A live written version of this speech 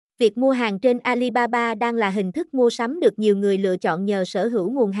Việc mua hàng trên Alibaba đang là hình thức mua sắm được nhiều người lựa chọn nhờ sở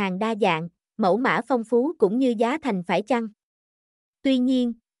hữu nguồn hàng đa dạng, mẫu mã phong phú cũng như giá thành phải chăng. Tuy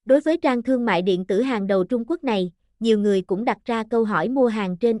nhiên, đối với trang thương mại điện tử hàng đầu Trung Quốc này, nhiều người cũng đặt ra câu hỏi mua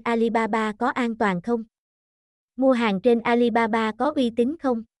hàng trên Alibaba có an toàn không? Mua hàng trên Alibaba có uy tín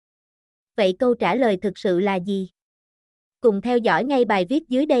không? Vậy câu trả lời thực sự là gì? Cùng theo dõi ngay bài viết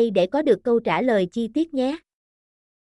dưới đây để có được câu trả lời chi tiết nhé.